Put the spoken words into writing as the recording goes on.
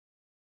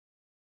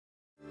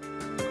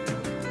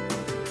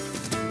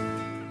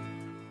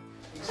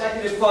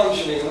Executive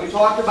functioning. We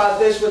talked about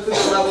this within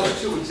the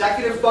levels too.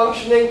 Executive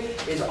functioning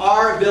is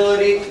our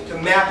ability to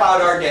map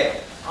out our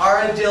day.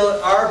 Our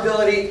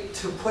ability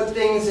to put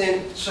things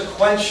in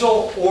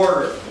sequential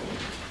order.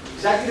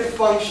 Executive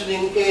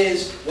functioning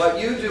is what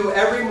you do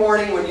every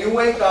morning when you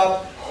wake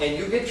up and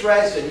you get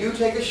dressed and you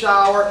take a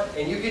shower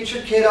and you get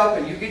your kid up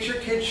and you get your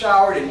kid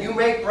showered and you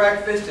make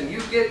breakfast and you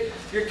get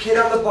your kid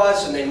on the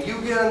bus and then you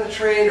get on the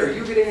train or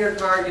you get in your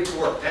car and get to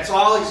work. That's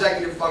all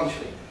executive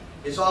functioning.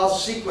 It's all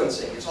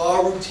sequencing. It's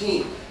all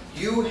routine.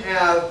 You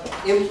have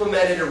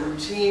implemented a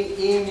routine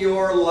in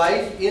your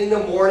life in the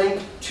morning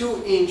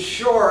to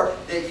ensure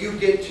that you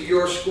get to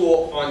your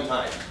school on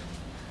time.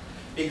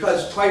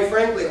 Because quite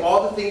frankly,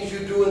 all the things you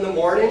do in the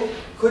morning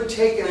could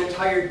take an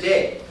entire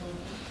day.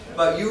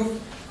 But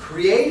you've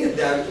created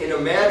them in a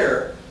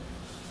manner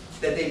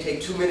that they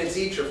take 2 minutes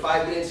each or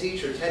 5 minutes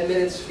each or 10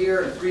 minutes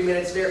here and 3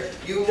 minutes there.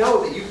 You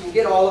know that you can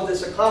get all of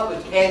this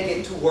accomplished and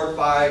get to work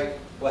by,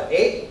 what,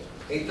 8?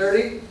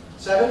 8:30?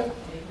 7?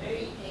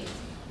 8.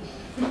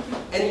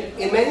 And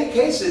in many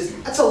cases,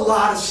 that's a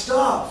lot of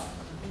stuff.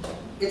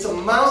 It's a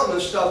mountain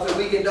of stuff that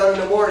we get done in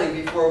the morning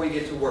before we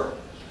get to work.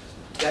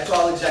 That's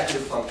all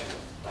executive functioning.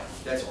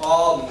 That's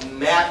all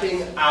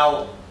mapping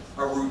out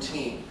a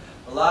routine.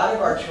 A lot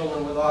of our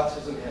children with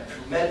autism have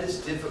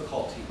tremendous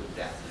difficulty with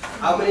that.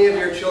 How many of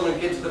your children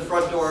get to the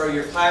front door of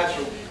your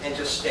classroom and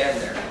just stand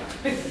there?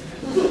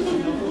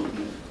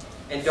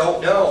 And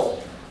don't know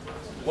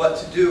what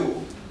to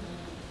do,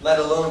 let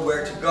alone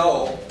where to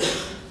go,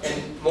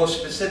 and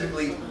most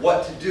specifically,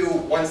 what to do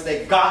once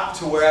they got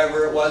to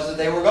wherever it was that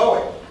they were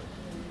going.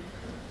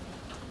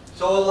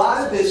 So a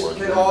lot of this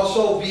can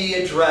also be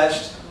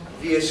addressed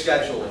via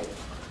scheduling.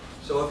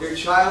 So if your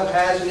child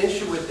has an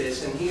issue with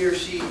this and he or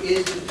she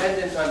is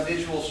dependent on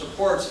visual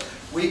supports,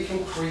 we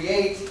can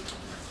create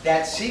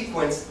that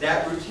sequence,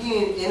 that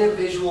routine in a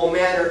visual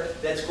manner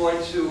that's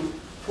going to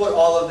put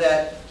all of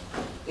that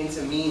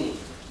into meaning.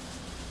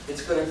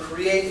 It's going to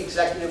create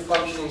executive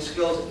functioning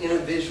skills in a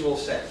visual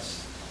sense.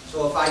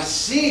 So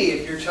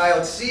if your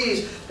child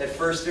sees that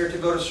first they're to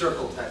go to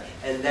circle time,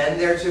 and then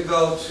they're to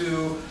go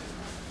to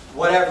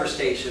whatever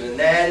station, and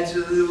then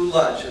to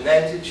lunch, and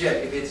then to gym,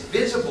 if it's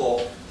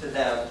visible to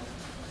them,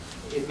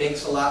 it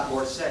makes a lot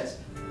more sense.